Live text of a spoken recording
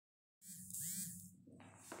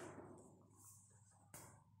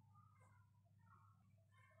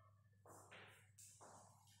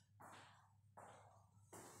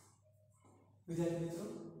વિદ્યાર્થી મિત્રો,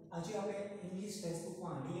 આજે આપણે ઇંગ્લિશ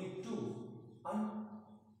ટેક્સ્ટબુકમાં યુનિટ 2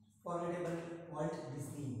 અનફોર્ગેટેબલ વોલ્ટ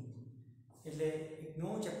ડિઝની એટલે એક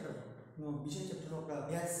નવો ચેપ્ટર નો બીજો ચેપ્ટરનો આપણે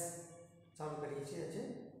અભ્યાસ ચાલુ કરીએ છીએ. આજે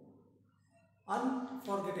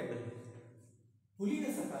અનફોર્ગેટેબલ ભૂલી ન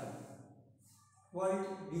શકાય વોલ્ટ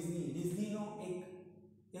ડિઝનીનો એક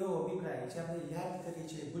એવો અભિપ્રાય છે આપણે યાદ કરીએ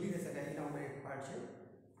છીએ ભૂલી ન શકાય એના ઉપર એક પાઠ છે.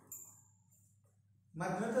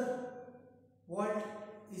 My brother volt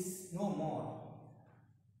is no more.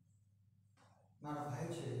 મારા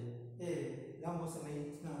ભાઈ છે એ લાંબો સમય ન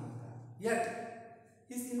હતા. Yet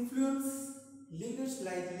his influence lingers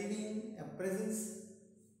like living a presence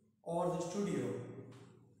or the studio.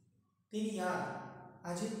 તેની યાદ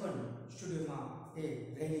આજે પણ સ્ટુડિયોમાં એ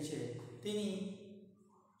રહેલી છે. તેની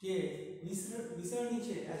જે વિસરણી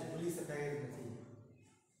છે આજ ભૂલી શકાય એમ નથી.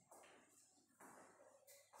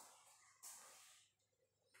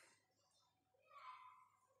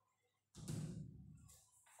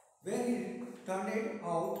 Where he turned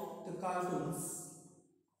out the cartoons,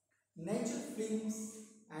 nature films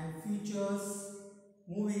and features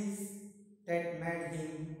movies that made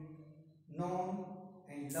him known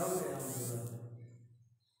and loved around the world.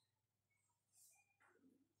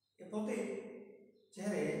 એ પોતે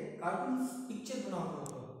જ્યારે કાર્ટૂન્સ પિક્ચર બનાવતો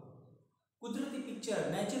હતો, કુદરતી પિક્ચર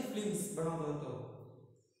નેચર ફિલ્મ્સ બનાવતો હતો,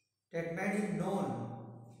 that made him known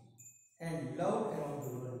and loved around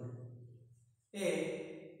the world. એ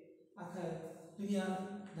આખા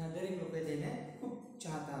દુનિયાના દરેક લોકો તેને ખૂબ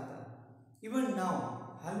ચાહતા હતા. ઇવન નાઉ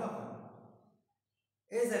હાલમાં પણ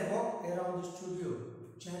as I walk around the studio,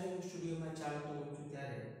 જ્યારે હું સ્ટુડિયોમાં ચાલતો હોઉં છું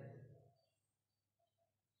ત્યારે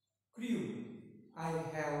ક્ર્યુ I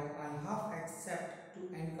half accept to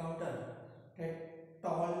encounter that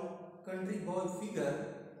tall country boy figure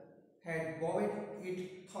had vowed it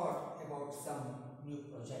thought about some new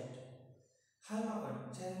project. હાલમાં પણ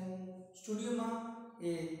જ્યારે હું સ્ટુડિયોમાં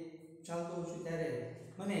એ ચાલતો હોઉં છું ત્યારે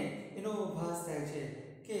મને એનો ભાસ થાય છે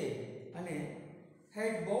કે અને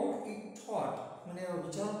had vowed it thought મને એવો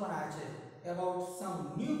વિચાર પણ આવે છે about some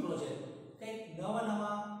new project, કંઈક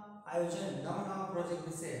નવા આયોજન નવા પ્રોજેક્ટ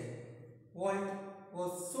વિશે. Walt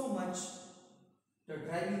was so much the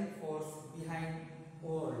driving force behind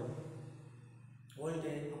all. Walt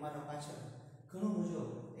એ અમારા પાછળ ઘણું બધું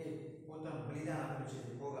એ પોતાનું બલિદાન આપેલું છે,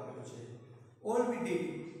 ભોગ આપેલું છે. All we did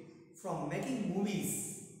from making movies,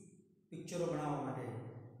 પિક્ચરો બનાવવા માટે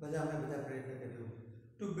બધા પ્રયત્ન કર્યો,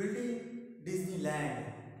 to building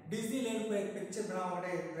ડિઝનીલેન્ડ ઉપર એક પિક્ચર બનાવવા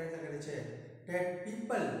માટે પ્રયત્ન કરે છે. that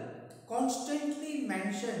people constantly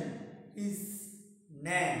mention his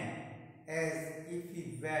name as if he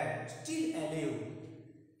were still alive.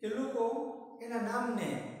 કે લોકો એના નામને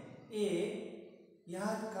એ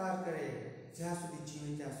યાદગાર કરે જ્યાં સુધી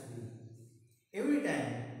જીવે ત્યાં સુધી. Every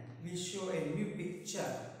time we show a new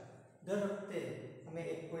picture, દર વખતે અમે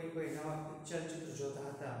કોઈ નવા પિક્ચર ચિત્ર જોતા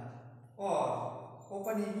હતા. or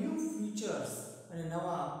open a new futures, અને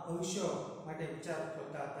નવા ભવિષ્ય માટે વિચાર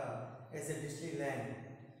કરતા હતા. as a Disneyland,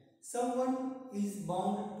 someone is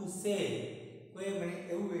bound to say, કોઈ મને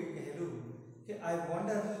એવું કહેલું કે I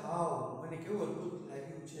wonder how, મને કેવું અદ્ભુત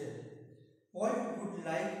લાગ્યું છે. Walt would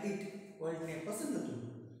like it, વર્લ્ડને પસંદ હતું.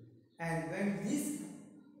 and when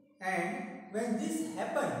this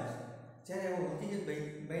happened, જ્યારે એવું હકીકત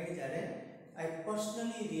બની ત્યારે I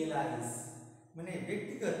personally realized, મને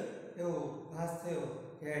વ્યક્તિગત એવો ભાસ થયો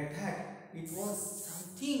કે that it was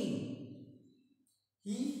something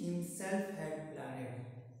he himself had planned.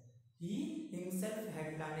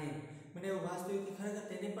 મને એવું ભાસ થયું કે ખરેખર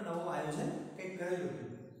તેને પણ આવું આયોજન કંઈક કરેલું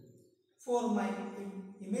હતું. For my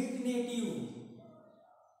imaginative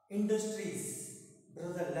industries,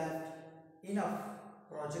 brother left enough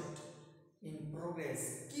project in progress,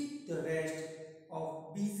 keep the rest of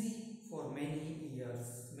busy for many years.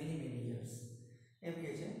 એમ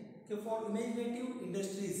કહે છે કે for imaginative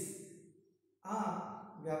industries, આ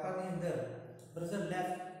વ્યાપારની અંદર બ્રધર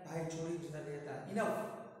લેફ્ટ ભાઈ છોડી જતા રહેતા. ઇનફ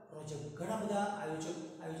પ્રોજેક્ટ ઘણા બધા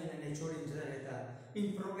આયોજન એને છોડી જતા રહેતા. ઇન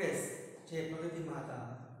પ્રોગ્રેસ જે પ્રગતિમાં હતા.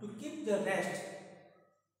 To keep the rest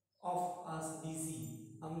of us busy,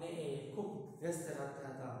 અમને એ ખૂબ વ્યસ્ત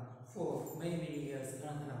રાખતા હતા. ફોર મેની યર્સ,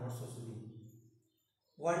 ઘણા વર્ષો સુધી.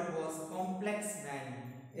 વર્લ્ડ વોઝ કોમ્પ્લેક્સ મેન,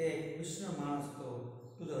 એ વિષ્ણુ માણસ હતો.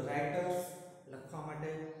 ટુ ધ રાઇટર્સ, લખવા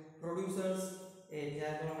માટે. પ્રોડ્યુસર્સ, એ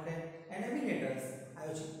તૈયાર કરવા માટે. એન્ડ એનિમેટર્સ,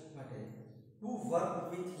 આયોજક માટે. who work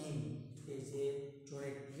with him,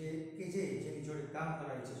 જેની જોડે કામ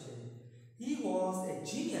કરવા ઈચ્છે છે. he was a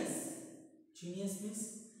genius means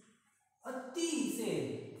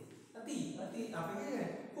આપણે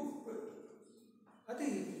ખૂબ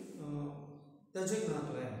તજજ્ઞ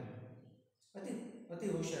હતો એમ, અતિ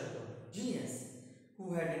હોશિયાર હતો. genius who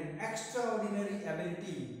who had an extraordinary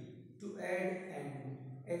ability to add an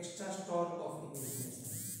extra stock of imagination.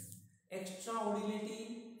 Extraordinary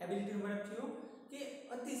ability નો મતલબ થયો કે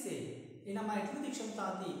અતિશય એનામાં એટલી બધી ક્ષમતા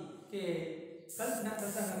હતી કે કલ્પના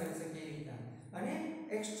કરતા ન કરી શકે એ રીતના અને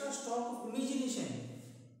extra stock of imagination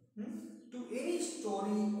two any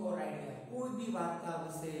story or idea કોઈ બી વાર્તા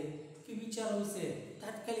વિશે કે વિચારો વિશે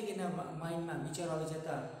તાત્કાલિક એના માઇન્ડમાં વિચારો આવી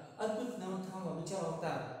જતા અદ્ભુત નવથામાં વિચારો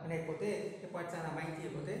આવતા અને પોતે એ પાછાના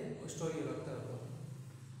માઇન્ડથી પોતે સ્ટોરી લખતો હતો.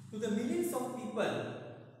 To the millions of people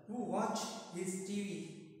who watch his TV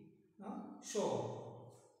show,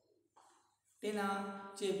 તેના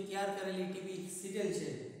જે તૈયાર કરેલી ટીવી સિરિયલ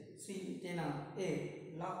છે તેના એ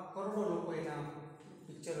લાખ કરોડો લોકો એના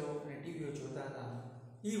પિક્ચરો અને ટીવીઓ જોતા હતા.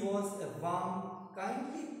 He was a warm,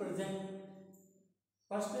 kindly present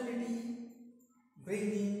personality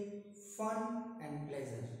bringing fun and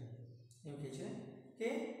pleasure. એમ કહે છે કે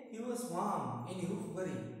he was warm એની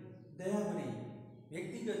હૂંફભરી દયાભરી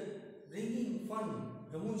વ્યક્તિગત bringing fun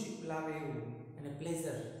રમૂજ લાવે એવું અને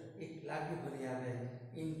pleasure એક લાગણી આવે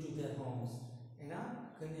into their homes એના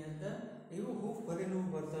ઘરની અંદર એવું હૂંફભરેલું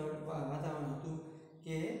વાતાવરણ હતું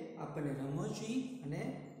કે આપણને રમૂજી અને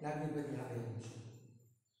લાગણી આવે એવું છે.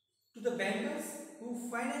 To the bankers who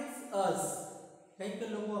finance us, Banker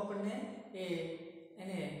લોકો આપણને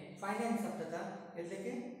એને ફાઇનાન્સ આપતા હતા એટલે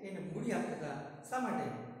કે એને મૂડી આપતા હતા. શા માટે?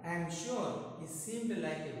 I am sure he seemed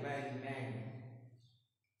like a wild man,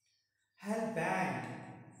 hell bent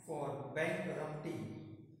for bankruptcy.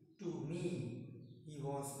 To me, he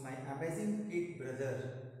was my amazing kid brother,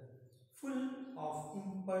 full of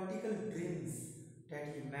impractical dreams that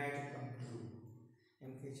he made come true.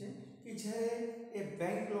 એમ કહે છે કે જ્યારે એ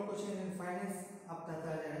બેંક લોકો છે એને finance આપતા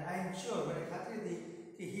હતા ત્યારે આઈ એમ શ્યોર મને ખાતરી હતી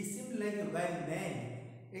કે હી સીમ લાઈક અ વાઇલ્ડ મેન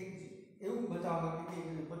એક એવું બતાવવા માંગે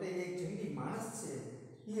કે પોતે એક જંગલી માણસ છે.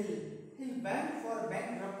 હી બેન્ટ ફોર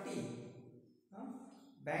બેંકરપ્ટી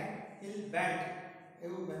બેન્ટ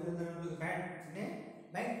એવું બંધન બેન્ટ ને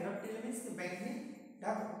બેંકરપ્ટી મીન્સ કે બેંકને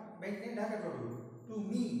ડાકા કરવું. ટુ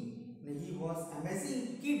મી ને he was amazing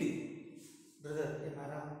kid brother એ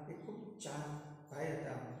મારા એક ખૂબ ચાર ભાઈ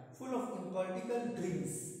હતા. full of impractical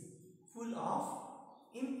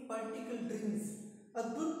dreams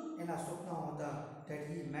અદ્ભુત એના સ્વપ્નો હતા that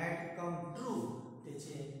he made come true તે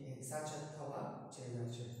છે એ સાચા થવા જઈ રહ્યા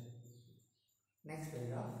છે. Next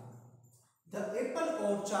paragraph. The apple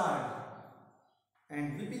orchard and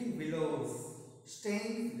weeping willows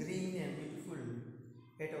stand green and beautiful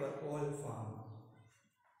at our old farm.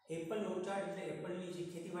 Apple Orchard એટલે એપલની જે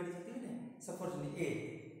ખેતીવાડી થતી હોય ને સફરજનની એ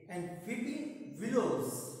and weeping willows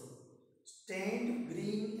stand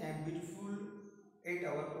green and beautiful at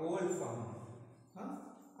our old farm.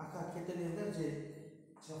 આખા ખેતરની અંદર જે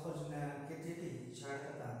સફરજનના ખેતીથી ઝાડ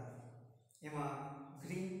હતા એમાં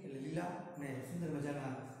ગ્રીન એટલે લીલા અને સુંદર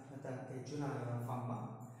મજાના હતા તે જૂના ફાર્મમાં.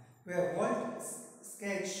 where Walt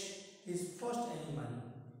sketched his first animal,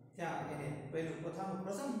 ત્યાં એને પહેલું પોતાનું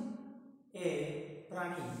પ્રથમ એ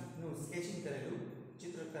પ્રાણીનું સ્કેચિંગ કરેલું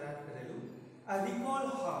ચિત્રકરણ કરેલું. I recall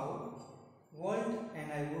how Walt and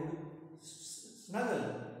I would snuggle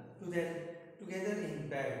together in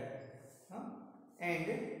bed, and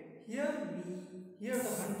hear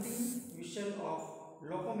the hunting whistle of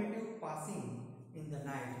locomotive passing in the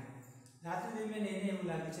night. રાત્રિ દરમિયાન એને એવું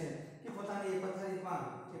લાગે છે કે પોતાની પથારીમાં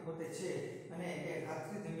કે પોતે છે અને એ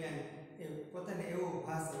રાત્રિ દરમિયાન એ પોતાને એવો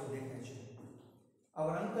ભાસ એવો દેખાય છે.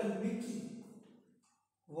 Our uncle Mickey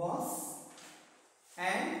was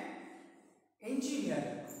an engineer.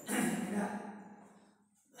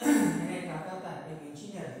 એને કાકા હતા એક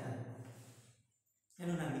એન્જિનિયર હતા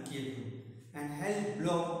એનું નામ મિકી હતું. And helped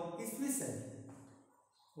blow his whistle,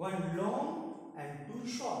 one long and two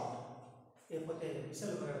short. એ પોતે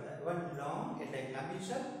વિસલ વગાડતા. one long એટલે એક લાંબી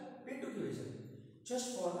વિસલ, બે ટૂંકી વિસલ, just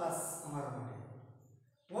for us અમારા માટે.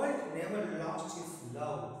 Walt never lost his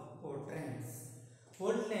love for trains.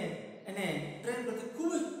 વોલ્ટને એને ટ્રેન પ્રત્યે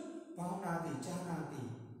ખૂબ જ ભાવના હતી, ચાહના હતી.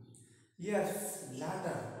 years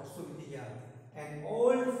later વર્ષો વીતી ગયા. an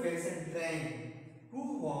old fashioned train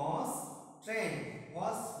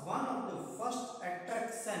was one of the first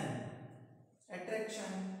attraction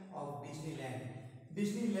of Disneyland.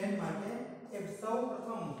 Disneyland માટે એ સૌ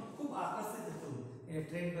પ્રથમ ખૂબ આકર્ષિત હતું. એ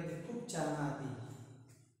ટ્રેન પ્રત્યે ખૂબ ચાહના હતી.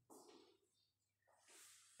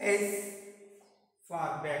 as far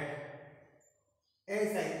back as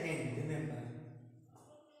I can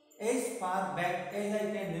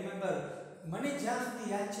remember, મને જ્યાં સુધી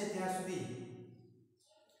યાદ છે ત્યાં સુધી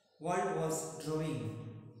Walt was drawing.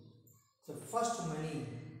 The first money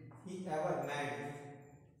he ever made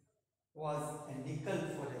was a nickel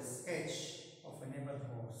for a sketch of a neighbor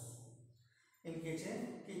horse. એમ કે છે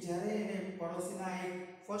કે જ્યારે એને પડોશીના એક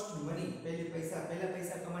ફર્સ્ટ મની પહેલા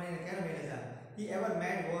પૈસા કમાણીને ક્યારે મળ્યા હતા he ever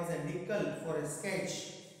made was a nickel for a sketch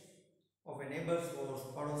of a neighbor's house.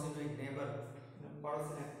 પડોશીનો એક નેબર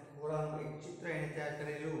પડોશીના ઘોડાનું એક ચિત્ર એને તૈયાર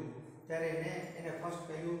કરેલું ત્યારે એને ફર્સ્ટ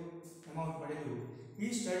પહેલું અમાઉન્ટ મળેલું. he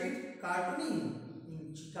studied cartooning in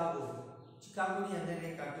ચિકાગોની અંદર એને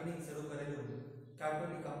કાર્ટૂનિંગ શરૂ કરેલું.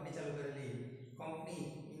 કાર્ટૂનની કંપની ચાલુ કરેલી કંપની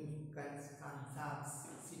ઇન કાન્સાસ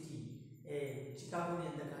સિટી એ ચિકાગોની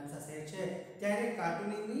અંદર કાન્સાસ શહેર છે ત્યારે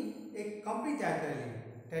કાર્ટૂનિંગની એક કંપની તૈયાર કરેલી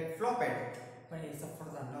that flopped પણ એ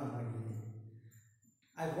સફળતા ન મળી.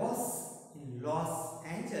 I was in Los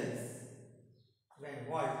Angeles when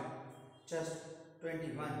Walt just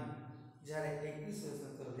 21 જ્યારે 21 વર્ષનો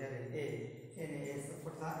હતો ત્યારે એને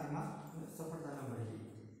સફળતા ન મળી.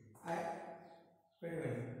 I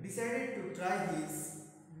decided to try his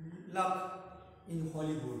luck in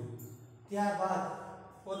Hollywood. ત્યારબાદ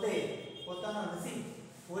પોતે પોતાનો નસીબ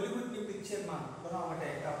હોલિવૂડની પિક્ચરમાં બનાવવા માટે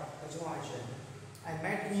અજમાવે છે. I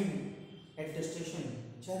met him at the station.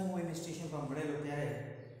 જ્યારે હું એને સ્ટેશન પર મળેલો ત્યારે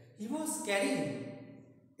he was carrying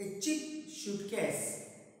a cheap suitcase.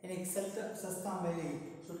 એને એક સસ્તા મળેલી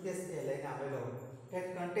suitcase લઈને આવેલો that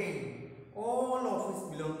contained all of his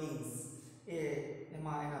belongings.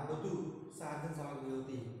 એમાં એના બધું સાધન સામગ્રી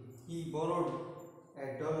હતી. He borrowed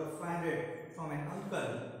 $500 from an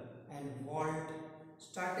uncle and Walt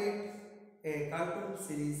started a cartoon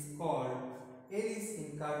series called Alice in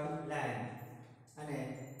Cartoon Land. અને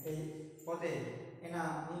એ પોતે એના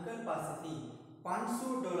અંકલ પાસેથી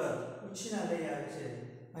 $500 ઉછીના લઈ આવે છે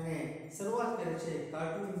અને શરૂઆત કરે છે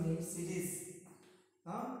કાર્ટૂનની સિરીઝ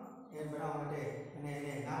એ બનાવવા માટે અને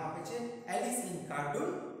એને નામ આપે છે Alice in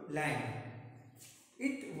cartoon land.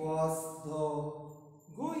 It was the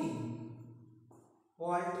going.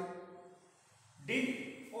 Walt did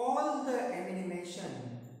all the animation.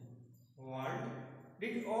 Walt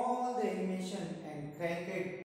did all the animation and cranked